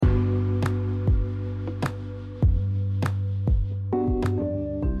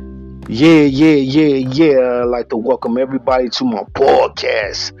I'd like to welcome everybody to my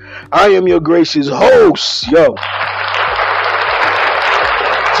podcast. I am your gracious host,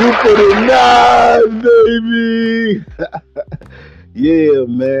 249, baby. Yeah,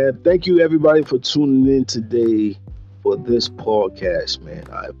 man. Thank you, everybody, for tuning in today for this podcast, man.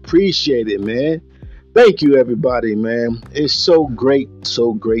 I appreciate it, man. Thank you, everybody, man. It's so great,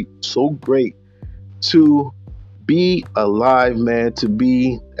 so great to be alive, man, to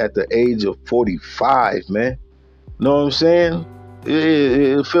be at the age of 45, man. Know what I'm saying?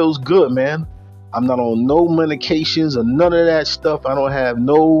 It feels good, man. I'm not on no medications or none of that stuff. I don't have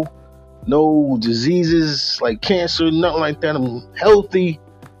no diseases like cancer, nothing like that. I'm healthy.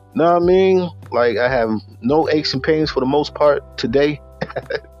 Know what I mean? Like, I have no aches and pains for the most part today.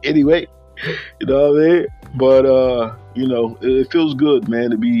 Anyway, you know what I mean? But it feels good,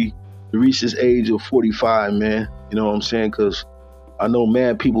 man, to reach this age of 45, man. You know what I'm saying? Because I know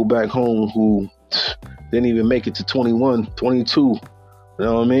mad people back home who didn't even make it to 21, 22. You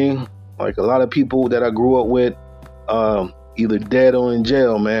know what I mean? Like, a lot of people that I grew up with, either dead or in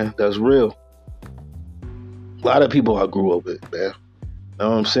jail, man. That's real. A lot of people I grew up with, man. You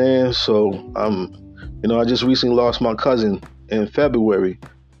know what I'm saying? So, I just recently lost my cousin in February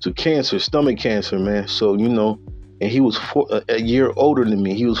to cancer, stomach cancer, man. So, and he was a year older than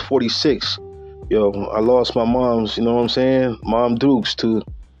me. He was 46. I lost my mom's, you know what I'm saying? Mom Dukes to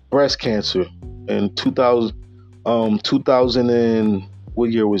breast cancer in 2000 and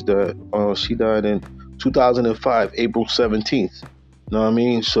what year was that? She died in 2005, April 17th. You know what I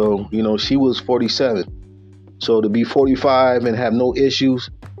mean? So, she was 47. So to be 45 and have no issues,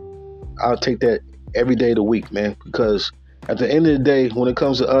 I'll take that every day of the week, man. Because at the end of the day, when it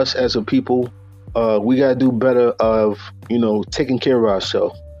comes to us as a people, we got to do better of, taking care of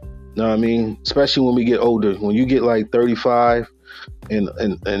ourselves. You know what I mean? Especially when we get older. When you get like 35 and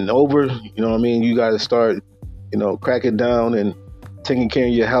over, you know what I mean? You got to start, cracking down and taking care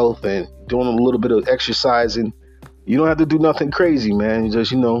of your health and doing a little bit of exercising. You don't have to do nothing crazy, man. You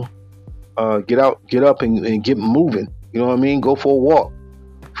just, get up and get moving. You know what I mean? Go for a walk.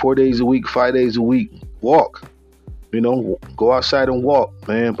 4 days a week, 5 days a week, walk. Go outside and walk,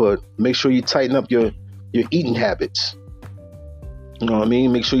 man. But make sure you tighten up your eating habits. You know what I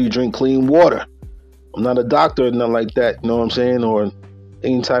mean? Make sure you drink clean water. I'm not a doctor or nothing like that, you know what I'm saying? Or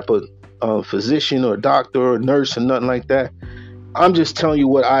any type of physician or doctor or nurse or nothing like that. I'm just telling you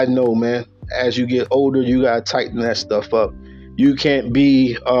what I know, man. As you get older, you gotta tighten that stuff up. You can't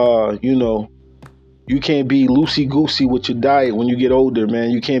be, you can't be loosey-goosey with your diet when you get older, man.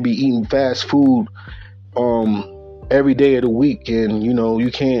 You can't be eating fast food every day of the week, and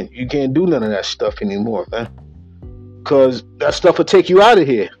you can't do none of that stuff anymore, man. Cause that stuff will take you out of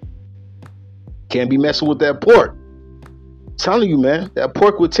here. Can't be messing with that pork. I'm telling you, man, that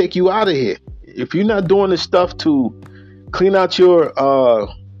pork will take you out of here. If you're not doing the stuff to clean out your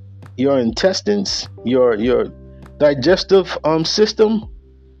intestines, your digestive system,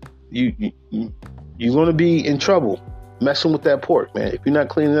 you're gonna be in trouble messing with that pork, man. If you're not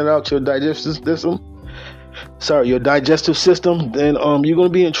cleaning it out your digestive system, then you're gonna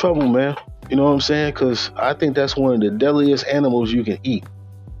be in trouble, man. You know what I'm saying? Because I think that's one of the deadliest animals you can eat.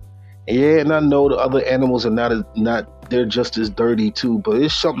 Yeah, and I know the other animals are they're just as dirty too, but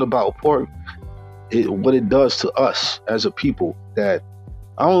it's something about pork, what it does to us as a people, that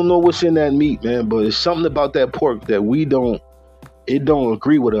I don't know what's in that meat, man, but it's something about that pork that it don't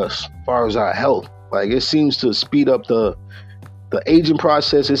agree with us as far as our health. Like, it seems to speed up the aging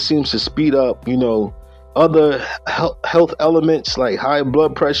process. It seems to speed up, other health elements like high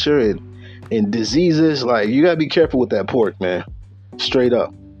blood pressure and diseases. Like, you gotta be careful with that pork, man. Straight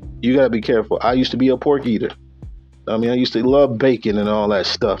up, you gotta be careful. I used to be a pork eater. I mean, I used to love bacon and all that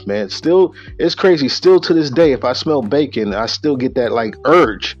stuff, man. Still, it's crazy. Still to this day, if I smell bacon, I still get that like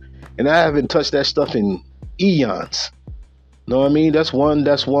urge, and I haven't touched that stuff in eons. Know what I mean? That's one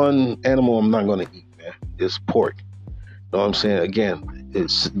animal I'm not gonna eat, man. It's pork. Know what I'm saying? Again, it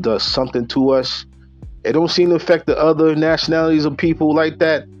does something to us. It don't seem to affect the other nationalities of people like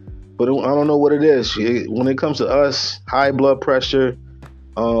that. But I don't know what it is. When it comes to us, high blood pressure,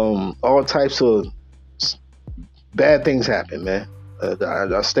 all types of bad things happen, man.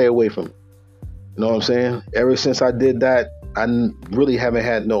 I stay away from it. You know what I'm saying? Ever since I did that, I really haven't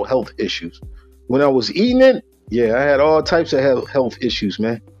had no health issues. When I was eating it, yeah, I had all types of health issues,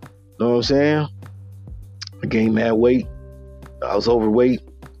 man. You know what I'm saying? I gained mad weight. I was overweight,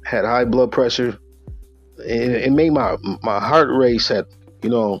 had high blood pressure. It made my heart race at,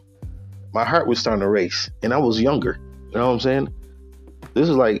 my heart was starting to race, and I was younger. You know what I'm saying? This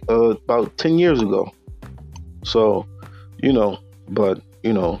is like about 10 years ago. So, but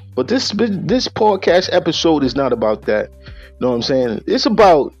But this podcast episode is not about that. You know what I'm saying? It's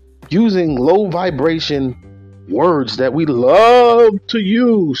about using low vibration words that we love to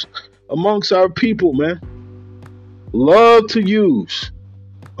use amongst our people, man. Love to use.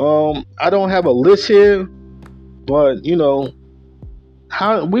 I don't have a list here, but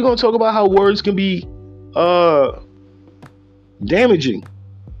how we're gonna talk about how words can be damaging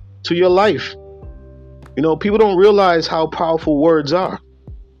to your life. People don't realize how powerful words are.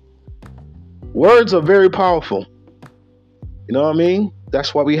 Words are very powerful. You know what I mean?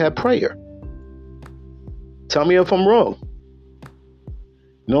 That's why we have prayer. Tell me if I'm wrong.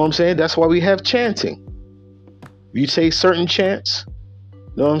 You know what I'm saying? That's why we have chanting. You say certain chants.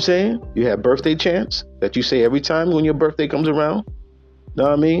 You know what I'm saying? You have birthday chants that you say every time when your birthday comes around. You know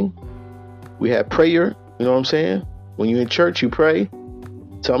what I mean? We have prayer. You know what I'm saying? When you're in church, you pray.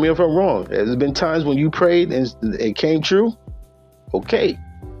 Tell me if I'm wrong. There's been times when you prayed and it came true. Okay.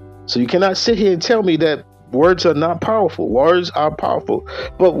 So you cannot sit here and tell me that words are not powerful. Words are powerful.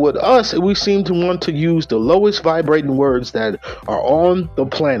 But with us, we seem to want to use the lowest vibrating words that are on the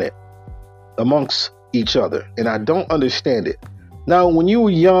planet amongst each other. And I don't understand it. Now, when you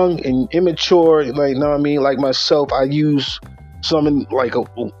were young and immature, like myself, I use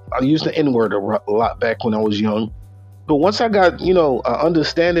I used the N-word a lot back when I was young. But once I got, an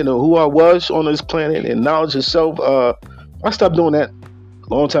understanding of who I was on this planet and knowledge of self, I stopped doing that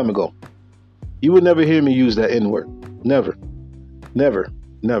a long time ago. You would never hear me use that N-word. Never. Never.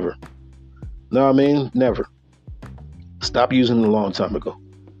 Never. Know what I mean? Never. Stop using it a long time ago.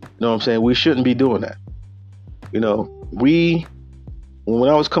 You know what I'm saying? We shouldn't be doing that. When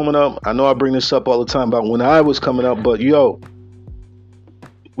I was coming up, I know I bring this up all the time about when I was coming up, but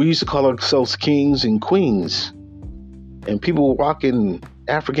we used to call ourselves kings and queens. And people were rocking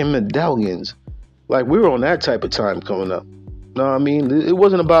African medallions. Like we were on that type of time coming up. Know what I mean? It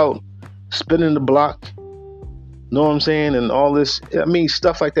wasn't about spinning the block. Know what I'm saying? And all this,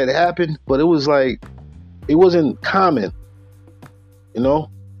 stuff like that happened, but it was like, it wasn't common. It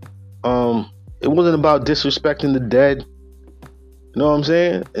wasn't about disrespecting the dead. You know what I'm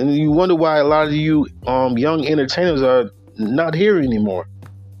saying? And you wonder why a lot of you young entertainers are not here anymore.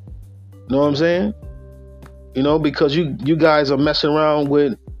 You know what I'm saying? Because you guys are messing around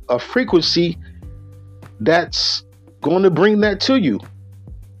with a frequency that's going to bring that to you.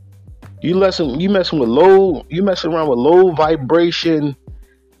 You messing around with low vibration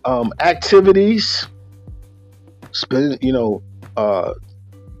activities,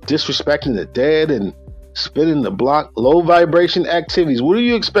 disrespecting the dead and spinning the block, low vibration activities. What do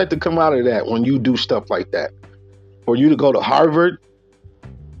you expect to come out of that when you do stuff like that? For you to go to Harvard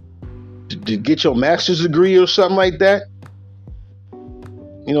to get your master's degree or something like that?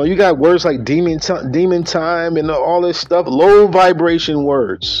 You got words like demon time and all this stuff, low vibration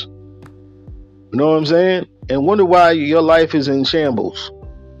words. You know what I'm saying? And wonder why your life is in shambles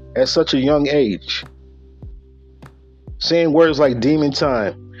at such a young age. Saying words like demon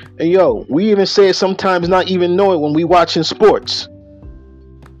time. And we even say it sometimes, not even know it when we watching sports.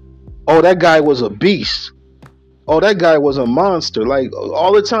 Oh, that guy was a beast. Oh, that guy was a monster. Like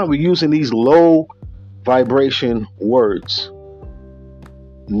all the time we're using these low vibration words.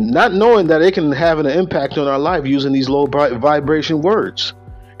 Not knowing that it can have an impact on our life using these low vibration words.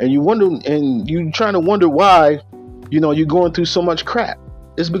 And you trying to wonder why, you're going through so much crap.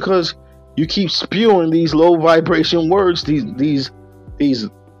 It's because you keep spewing these low vibration words, these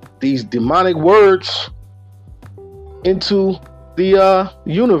demonic words into the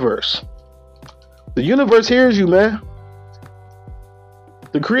universe. The universe hears you, man.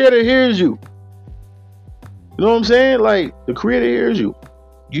 The creator hears you. You know what I'm saying? Like the creator hears you.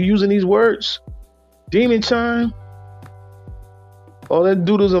 You using these words? Demon time. Oh, that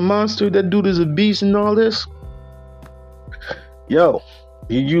dude is a monster. That dude is a beast and all this. You're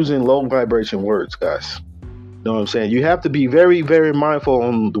using low vibration words, guys. You know what I'm saying? You have to be very, very mindful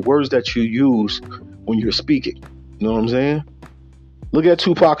on the words that you use when you're speaking. You know what I'm saying? Look at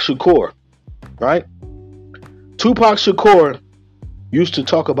Tupac Shakur, right? Tupac Shakur used to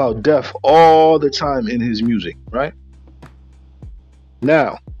talk about death all the time in his music, right?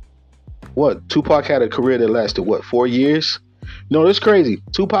 Now, Tupac had a career that lasted 4 years? No, that's crazy.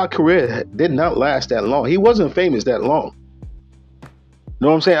 Tupac's career did not last that long. He wasn't famous that long. You know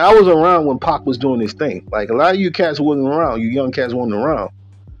what I'm saying? I was around when Pac was doing his thing. Like a lot of you cats wasn't around. You young cats wasn't around.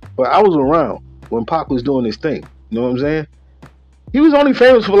 But I was around when Pac was doing his thing. You know what I'm saying? He was only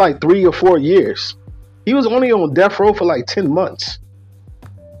famous for like 3 or 4 years. He was only on death row for like 10 months.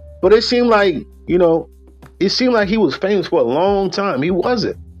 But it seemed like, he was famous for a long time. He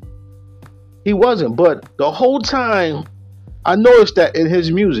wasn't. But the whole time I noticed that in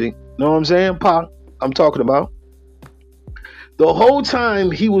his music, you know what I'm saying? Pac, I'm talking about. The whole time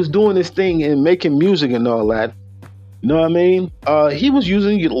he was doing this thing and making music and all that, you know what I mean? He was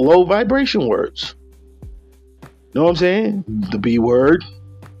using low vibration words. You know what I'm saying? The B word,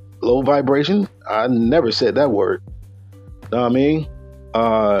 low vibration. I never said that word. You know what I mean?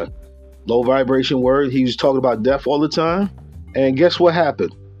 Uh, Low vibration word. He was talking about death all the time. And guess what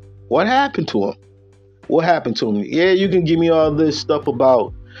happened? What happened to him? What happened to him? Yeah, you can give me all this stuff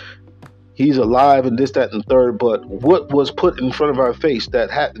about he's alive and this, that, and third, but what was put in front of our face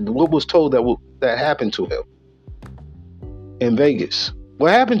what was told that happened to him in Vegas?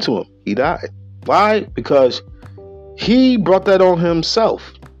 What happened to him? He died. Why? Because he brought that on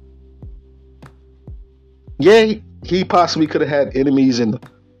himself. Yeah, he possibly could have had enemies and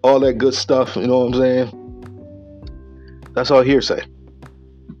all that good stuff. You know what I'm saying? That's all hearsay.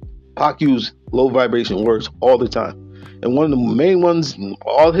 Pac used low vibration words all the time. And one of the main ones,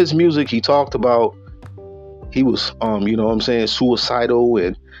 all his music, he talked about, he was, you know what I'm saying, suicidal,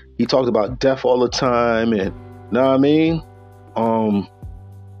 and he talked about death all the time, and, you know what I mean?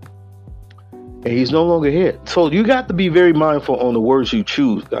 And he's no longer here. So you got to be very mindful on the words you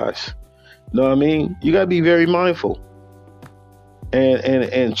choose, guys. You know what I mean? You got to be very mindful.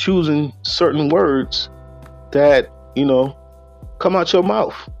 And choosing certain words that, you know, come out your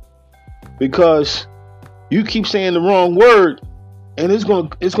mouth. Because you keep saying the wrong word, and it's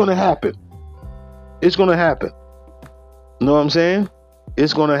gonna happen. It's gonna happen. You know what I'm saying?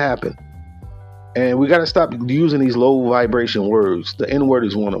 It's gonna happen. And we gotta stop using these low vibration words. The N word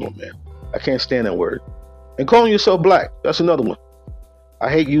is one of them, man. I can't stand that word. And calling yourself black, that's another one. I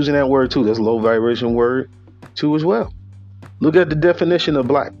hate using that word too. That's a low vibration word too as well. Look at the definition of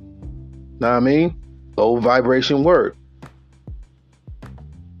black. Know what I mean? Low vibration word.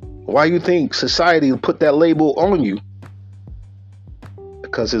 Why you think society put that label on you?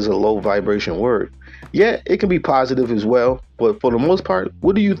 Because it's a low vibration word. Yeah, it can be positive as well, but for the most part,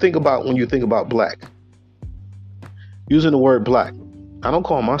 what do you think about when you think about black? Using the word black. I don't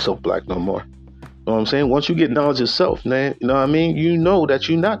call myself black no more. You know what I'm saying? Once you get knowledge of self, man, you know what I mean? You know that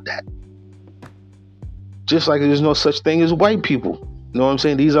you're not that. Just like there's no such thing as white people. You know what I'm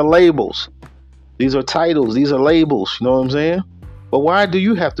saying? These are labels. These are titles. These are labels. You know what I'm saying? But why do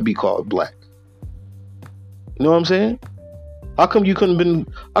you have to be called black? You know what I'm saying? How come you couldn't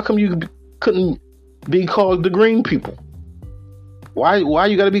be called the green people? Why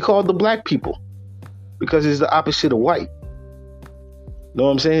you gotta be called the black people? Because it's the opposite of white. You know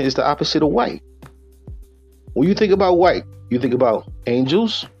what I'm saying? It's the opposite of white. When you think about white, you think about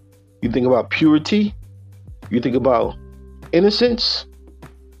angels, you think about purity, you think about innocence. You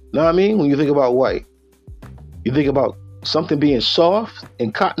know what I mean? When you think about white, you think about something being soft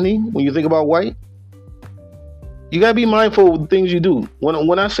and cottony. When you think about white, you gotta be mindful of the things you do.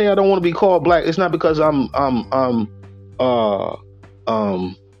 When I say I don't want to be called black, it's not because I'm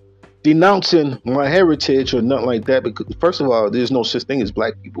denouncing my heritage or nothing like that. Because first of all, there's no such thing as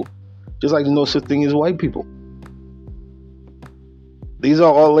black people, just like there's no such thing as white people. These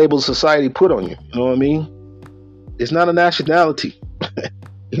are all labels society put on you. You know what I mean? It's not a nationality.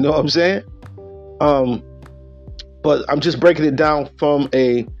 You know what I'm saying? But I'm just breaking it down from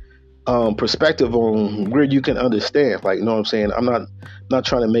a perspective on where you can understand. Like, you know what I'm saying? I'm not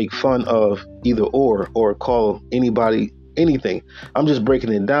trying to make fun of either or call anybody anything. I'm just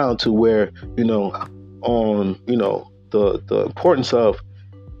breaking it down to where, you know, on, you know, the importance of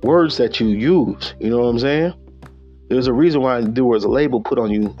words that you use. You know what I'm saying? There's a reason why there was a label put on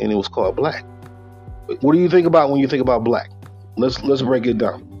you and it was called black. What do you think about when you think about black? Let's break it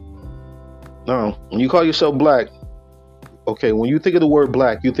down. Now, when you call yourself black, okay, when you think of the word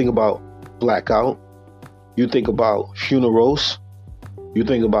black, you think about blackout, you think about funerals, you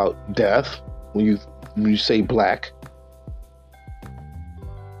think about death when you say black.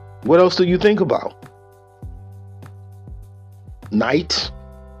 What else do you think about? Night.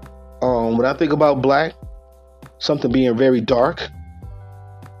 When I think about black, something being very dark,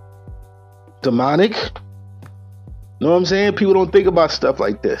 demonic. You know what I'm saying? People don't think about stuff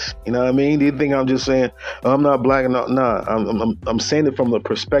like this. You know what I mean? They think I'm just saying, oh, I'm not black. Nah, I'm saying it from the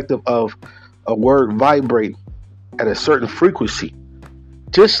perspective of a word vibrate at a certain frequency.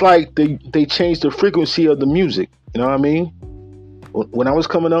 Just like they changed the frequency of the music. You know what I mean? When I was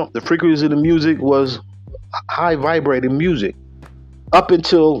coming up, the frequency of the music was high vibrating music up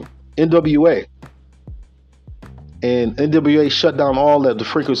until NWA. And NWA shut down all of the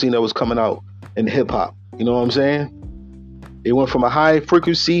frequency that was coming out in hip hop. You know what I'm saying? It went from a high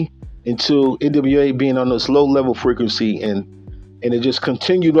frequency into NWA being on this low level frequency, and it just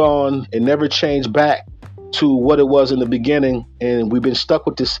continued on and never changed back to what it was in the beginning, and we've been stuck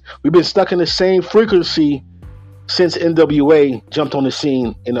with this. We've been stuck in the same frequency since NWA jumped on the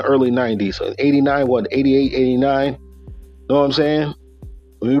scene in the early 90s. 89, 88, 89. Know what I'm saying?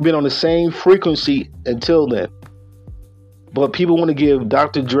 We've been on the same frequency until then. But people want to give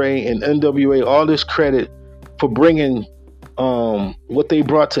Dr. Dre and NWA all this credit for bringing what they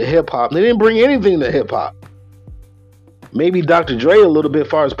brought to hip hop. They didn't bring anything to hip hop. Maybe Dr. Dre a little bit as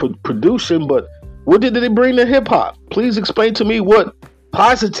far as producing, but what did they bring to hip hop? Please explain to me what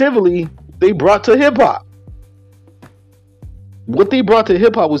positively they brought to hip hop. What they brought to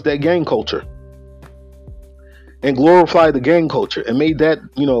hip hop was that gang culture, and glorified the gang culture and made that,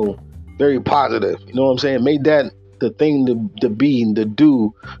 very positive. You know what I'm saying? Made that the thing to be and to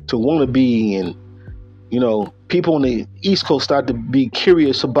do, to want to be. And, people on the East Coast started to be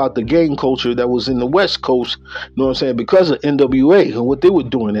curious about the gang culture that was in the West Coast, you know what I'm saying, because of NWA and what they were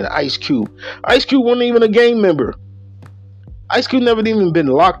doing. And Ice Cube. Ice Cube wasn't even a gang member. Ice Cube never even been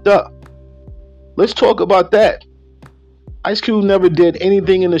locked up. Let's talk about that. Ice Cube never did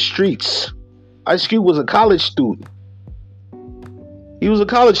anything in the streets. Ice Cube was a college student. He was a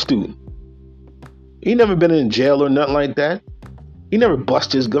college student. He never been in jail or nothing like that. He never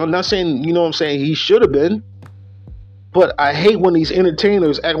busted his gun. Not saying, he should have been. But I hate when these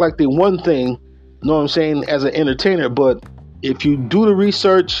entertainers act like they one thing, as an entertainer. But if you do the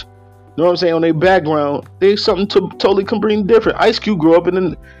research, on their background, they something totally completely different. Ice Cube grew up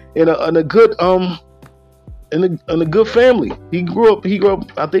in a good in a good family. He grew up.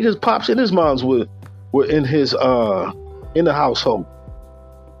 I think his pops and his moms were in his in the household.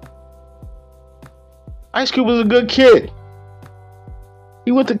 Ice Cube was a good kid.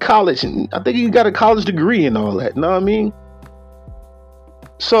 He went to college, and I think he got a college degree and all that. You know what I mean?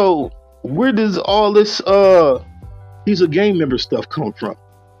 So where does all this he's a gang member stuff come from?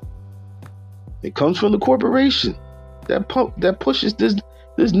 It comes from the corporation that pushes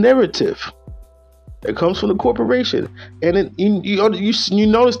this narrative. It comes from the corporation, and you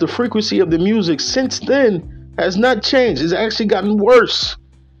notice the frequency of the music since then has not changed. It's actually gotten worse.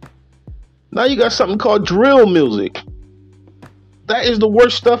 Now you got something called drill music. That is the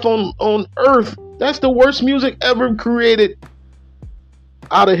worst stuff on earth. That's the worst music ever created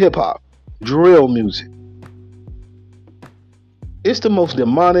out of hip hop. Drill music. It's the most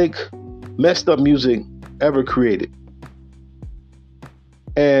demonic, messed up music ever created.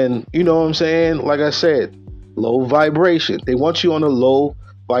 And you know what I'm saying? Like I said, low vibration. They want you on a low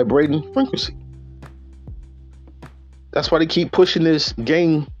vibrating frequency. That's why they keep pushing this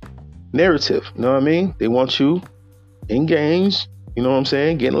gang narrative. You know what I mean? They want you in gangs, you know what I'm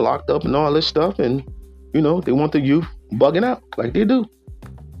saying, getting locked up and all this stuff. And, they want the youth bugging out like they do.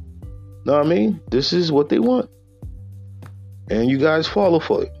 Know what I mean? This is what they want. And you guys follow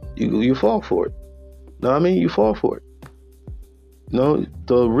for it. You fall for it. Know what I mean? You fall for it.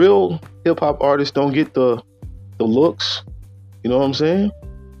 The real hip-hop artists don't get the looks. You know what I'm saying?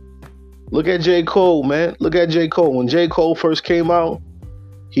 Look at J. Cole, man. Look at J. Cole. When J. Cole first came out,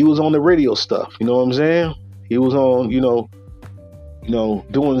 he was on the radio stuff. You know what I'm saying? He was on,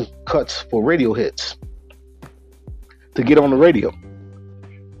 doing cuts for radio hits to get on the radio.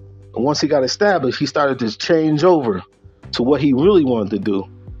 And once he got established, he started to change over to what he really wanted to do.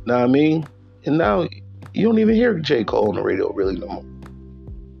 Know what I mean? And now you don't even hear J. Cole on the radio really no more.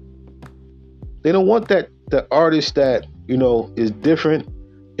 They don't want the artist that, is different,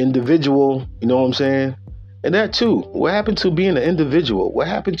 individual, you know what I'm saying? And that too. What happened to being an individual? What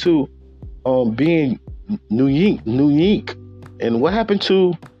happened to being unique? And what happened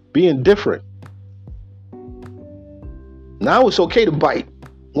to being different? Now it's okay to bite,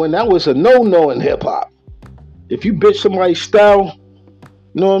 when that was a no-no in hip-hop. If you bitch somebody's style,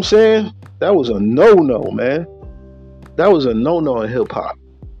 you know what I'm saying? That was a no-no, man. That was a no-no in hip-hop.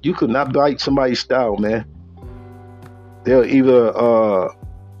 You could not bite somebody's style, man. They'll either,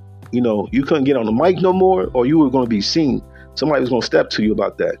 you couldn't get on the mic no more, or you were going to be seen. Somebody was going to step to you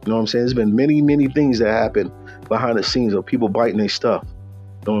about that. You know what I'm saying? There's been many, many things that happen behind the scenes of people biting their stuff.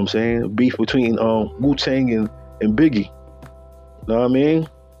 You know what I'm saying? Beef between Wu-Tang and Biggie. You know what I mean?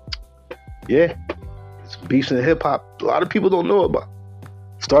 Yeah. It's beefs in hip-hop a lot of people don't know about.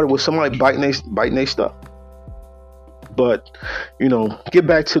 Started with somebody biting their stuff. But, get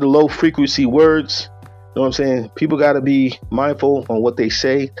back to the low frequency words. You know what I'm saying? People got to be mindful on what they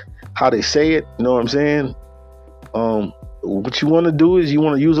say, how they say it. You know what I'm saying? What you want to do is you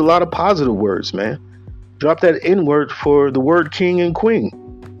want to use a lot of positive words, man. Drop that N word for the word king and queen.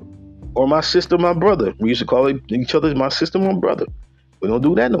 Or my sister, my brother. We used to call each other my sister, my brother. We don't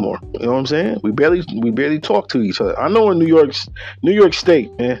do that no more. You know what I'm saying? We barely talk to each other. I know in New York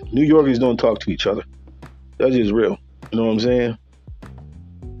State, man, New Yorkers don't talk to each other. That's just real. You know what I'm saying?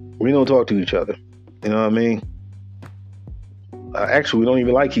 We don't talk to each other. You know what I mean? Actually, we don't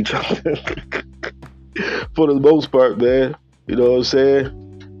even like each other for the most part, man. You know what I'm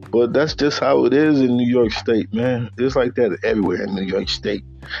saying? But that's just how it is in New York State, man. It's like that everywhere in New York State.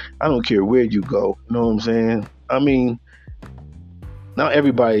 I don't care where you go. You know what I'm saying? I mean, not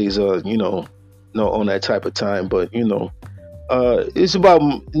everybody's, no, on that type of time, but it's about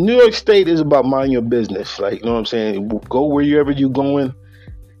New York State is about mind your business. Like, you know what I'm saying? Go wherever you're going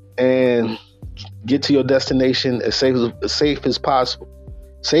and get to your destination as safe as possible.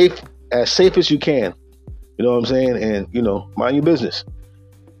 As safe as you can. You know what I'm saying? And, mind your business.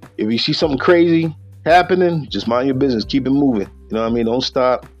 If you see something crazy happening, just mind your business. Keep it moving. You know what I mean? Don't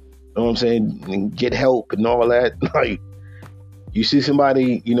stop. You know what I'm saying? And get help and all that. Like, you see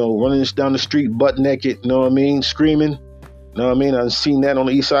somebody, running down the street butt naked, you know what I mean? Screaming. You know what I mean? I've seen that on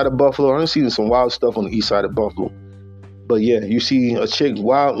the east side of Buffalo. I've seen some wild stuff on the east side of Buffalo. But yeah, you see a chick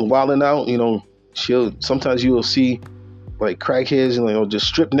wilding out, sometimes you'll see like crackheads, just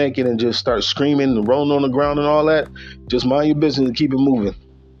strip naked and just start screaming and rolling on the ground and all that. Just mind your business and keep it moving.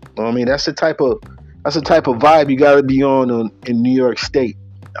 You know what I mean? That's the type of vibe you gotta be on in New York State.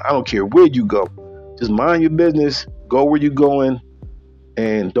 I don't care where you go. Just mind your business, go where you're going,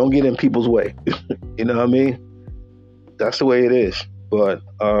 and don't get in people's way. You know what I mean? That's the way it is. But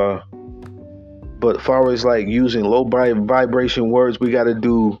as far as like using low vibration words, we gotta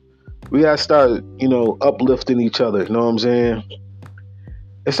start, uplifting each other. You know what I'm saying?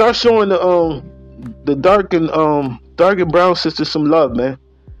 And start showing the dark and brown sisters some love, man.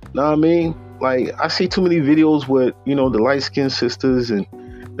 Know what I mean? Like, I see too many videos with, the light-skinned sisters, and,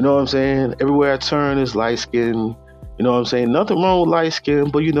 you know what I'm saying? Everywhere I turn is light-skinned. You know what I'm saying? Nothing wrong with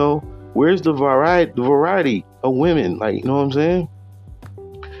light-skin, but, where's the variety of women? Like, you know what I'm saying?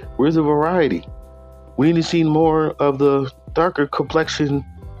 Where's the variety? We need to see more of the darker complexion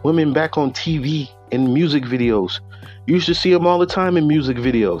women back on TV and music videos. You used to see them all the time in music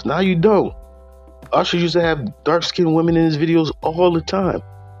videos. Now you don't. Usher used to have dark-skinned women in his videos all the time.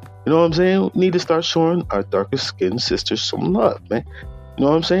 You know what I'm saying? We need to start showing our darker skinned sisters some love, man. You know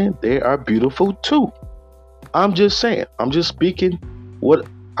what I'm saying? They are beautiful too. I'm just saying. I'm just speaking what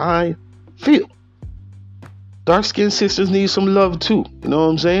I feel. Dark skinned sisters need some love too. You know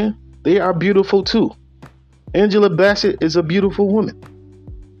what I'm saying? They are beautiful too. Angela Bassett is a beautiful woman.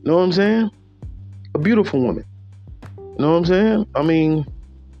 You know what I'm saying? A beautiful woman. You know what I'm saying? I mean,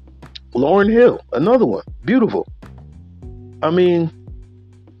 Lauryn Hill, another one. Beautiful. I mean,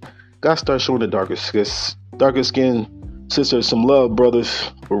 gotta start showing the darker skin sisters some love,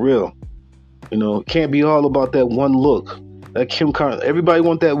 brothers, for real. It can't be all about that one look. That Kim Kardashian, everybody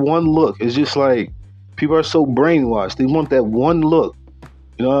want that one look. It's just like, people are so brainwashed. They want that one look.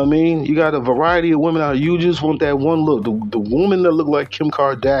 You know what I mean? You got a variety of women out. You just want that one look. The woman that look like Kim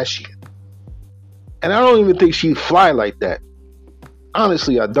Kardashian. And I don't even think she'd fly like that.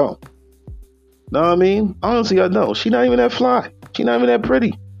 Honestly, I don't. Know what I mean? Honestly, I don't. She not even that fly. She not even that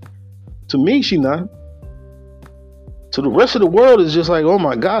pretty. To me, she not. To the rest of the world, it's just like, oh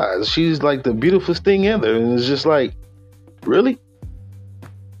my God, she's like the beautifulest thing ever. And it's just like, really?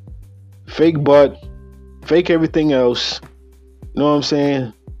 Fake butt, fake everything else. You know what I'm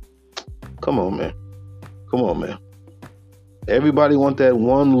saying? Come on, man. Come on, man. Everybody want that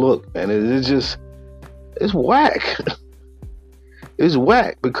one look, man. It's whack. It's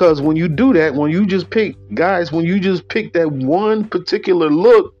whack, because when you do that, when you just pick that one particular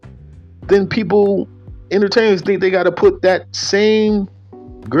look, then people, entertainers, think they got to put that same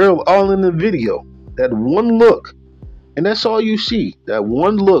girl all in the video. That one look. And that's all you see. That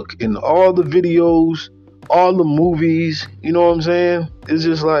one look in all the videos, all the movies. You know what I'm saying? It's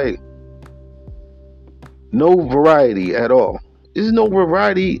just like no variety at all. There's no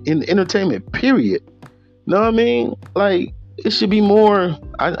variety in entertainment, period. You know what I mean? Like, it should be more.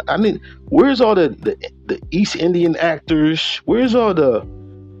 I mean, where's all the East Indian actors? Where's all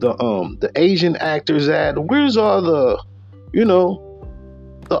the Asian actors at? Where's all the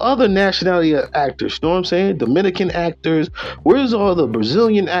other nationality actors? You know what I'm saying? Dominican actors. Where's all the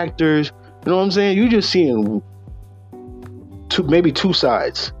Brazilian actors? You know what I'm saying? You just seeing maybe two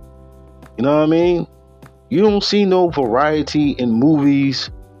sides. You know what I mean? You don't see no variety in movies.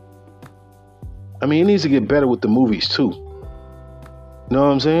 I mean, it needs to get better with the movies too. You know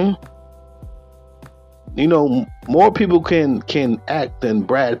what I'm saying? More people can act than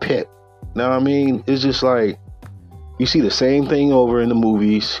Brad Pitt. You know what I mean? It's just like, you see the same thing over in the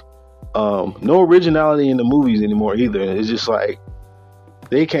movies. No originality in the movies anymore either. It's just like,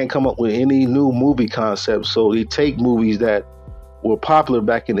 they can't come up with any new movie concepts. So they take movies that were popular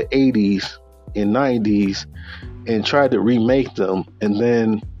back in the 80s in '90s and tried to remake them, and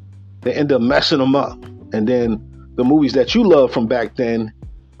then they end up messing them up. And then the movies that you love from back then,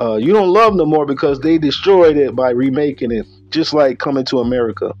 you don't love no more because they destroyed it by remaking it, just like Coming to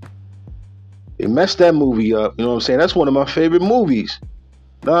America. They messed that movie up. You know what I'm saying? That's one of my favorite movies.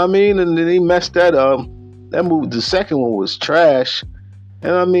 Know what I mean? And then they messed that up. That movie, the second one, was trash.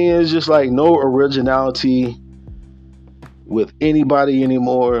 And I mean, it's just like no originality with anybody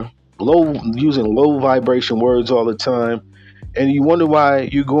anymore. Using low vibration words all the time. And you wonder why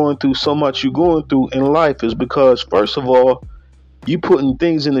you're going through so much you're going through in life is because, first of all, you putting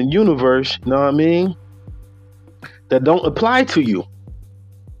things in the universe, you know what I mean, that don't apply to you.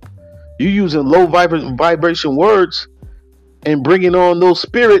 You using low vibration words and bringing on those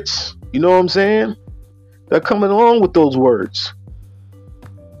spirits, you know what I'm saying? They're coming on with those words.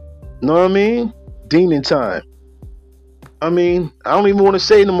 You know what I mean? Demon time. I mean, I don't even want to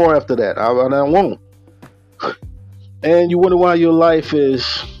say no more after that. I won't. And you wonder why your life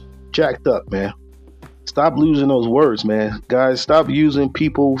is jacked up, man. Stop losing those words, man. Guys, stop using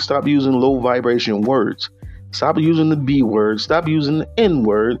low vibration words. Stop using the B word. Stop using the N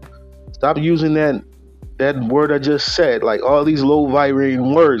word. Stop using that word I just said. Like all these low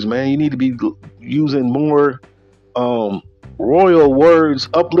vibrating words, man. You need to be using more royal words,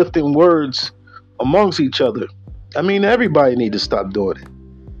 uplifting words amongst each other. I mean, everybody need to stop doing it.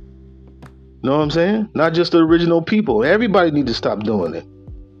 You know what I'm saying? Not just the original people. Everybody need to stop doing it.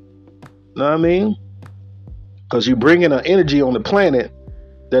 You know what I mean? Because you bring in an energy on the planet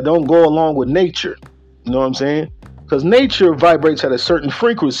that don't go along with nature. You know what I'm saying? Because nature vibrates at a certain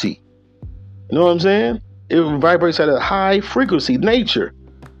frequency. You know what I'm saying? It vibrates at a high frequency, nature.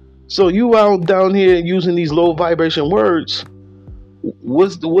 So you out down here using these low vibration words,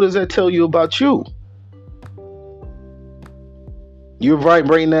 what does that tell you about you? You're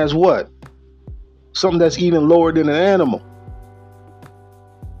vibrating as what? Something that's even lower than an animal.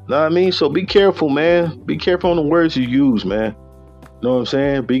 Know what I mean? So be careful, man. Be careful on the words you use, man. Know what I'm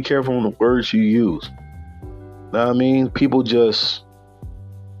saying? Be careful on the words you use. Know what I mean? People are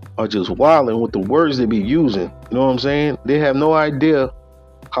just wilding with the words they be using. You know what I'm saying? They have no idea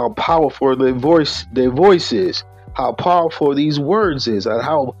how powerful their voice is, how powerful these words is, and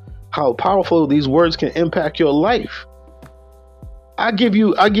how powerful these words can impact your life. I give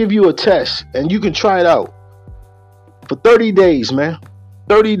you a test and you can try it out for 30 days, man.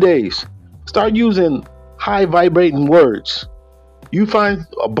 30 days. Start using high vibrating words. You find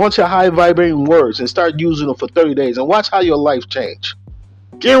a bunch of high vibrating words and start using them for 30 days and watch how your life change.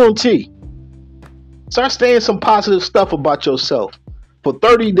 Guarantee. Start saying some positive stuff about yourself for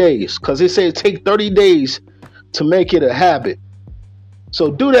 30 days, because they say it takes 30 days to make it a habit.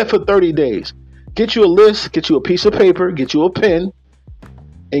 So do that for 30 days. Get you a list, get you a piece of paper, get you a pen,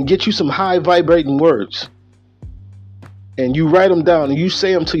 and get you some high vibrating words. And you write them down and you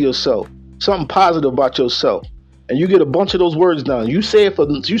say them to yourself. Something positive about yourself. And you get a bunch of those words down. You say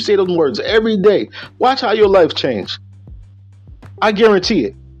those words every day. Watch how your life change. I guarantee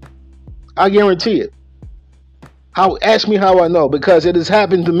it. I guarantee it. Ask me how I know, because it has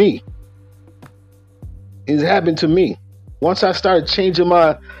happened to me. It has happened to me. Once I started changing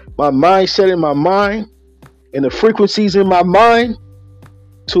my mindset in my mind and the frequencies in my mind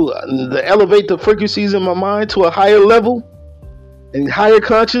to elevate the frequencies in my mind to a higher level and higher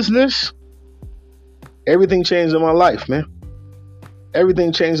consciousness, everything changed in my life, man.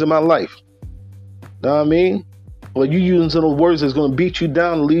 Everything changed in my life. Know what I mean? Well, you using some of those words that's going to beat you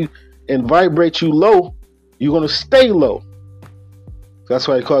down and vibrate you low, you're going to stay low. That's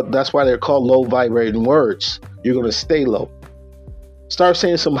why they're called low vibrating words. You're going to stay low. Start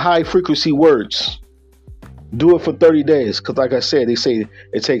saying some high frequency words. Do it for 30 days. Because like I said, they say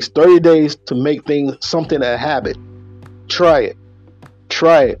it takes 30 days to make something a habit. Try it.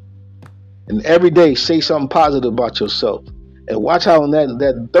 Try it. And every day say something positive about yourself. And watch how on that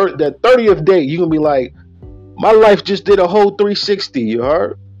 30th day, you're going to be like, my life just did a whole 360, you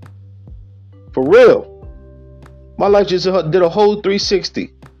heard? For real. My life just did a whole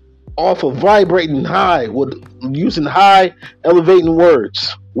 360 off of vibrating high with using high elevating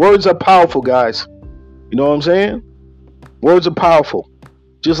words. Words are powerful, guys. You know what I'm saying? Words are powerful.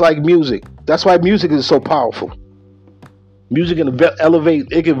 Just like music. That's why music is so powerful. Music can elevate,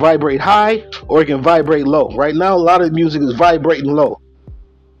 it can vibrate high or it can vibrate low. Right now, a lot of music is vibrating low.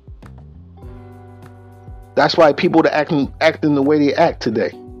 That's why people are acting the way they act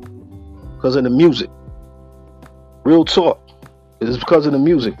today. Because of the music. Real talk. It's because of the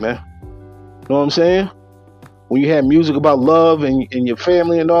music, man. You know what I'm saying? When you have music about love and your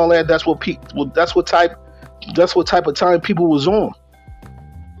family and all that, that's what type of time people was on.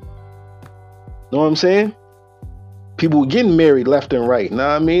 Know what I'm saying? People were getting married left and right. Know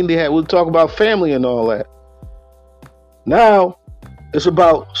what I mean? We'll talk about family and all that. Now it's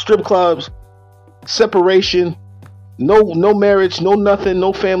about strip clubs, separation, no marriage, no nothing,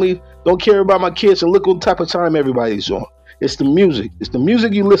 no family. Don't care about my kids. And look what type of time everybody's on. It's the music. It's the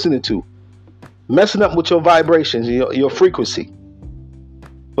music you listening to, messing up with your vibrations, your frequency.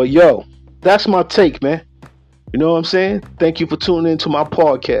 But yo, that's my take, man. You know what I'm saying? Thank you for tuning into my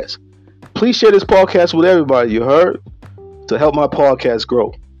podcast. Please share this podcast with everybody, you heard? To help my podcast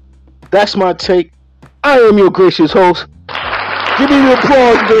grow. That's my take. I am your gracious host. Give me the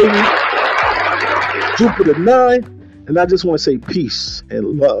applause, baby. Jupiter 9. And I just want to say peace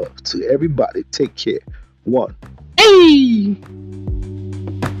and love to everybody. Take care. 1. Hey!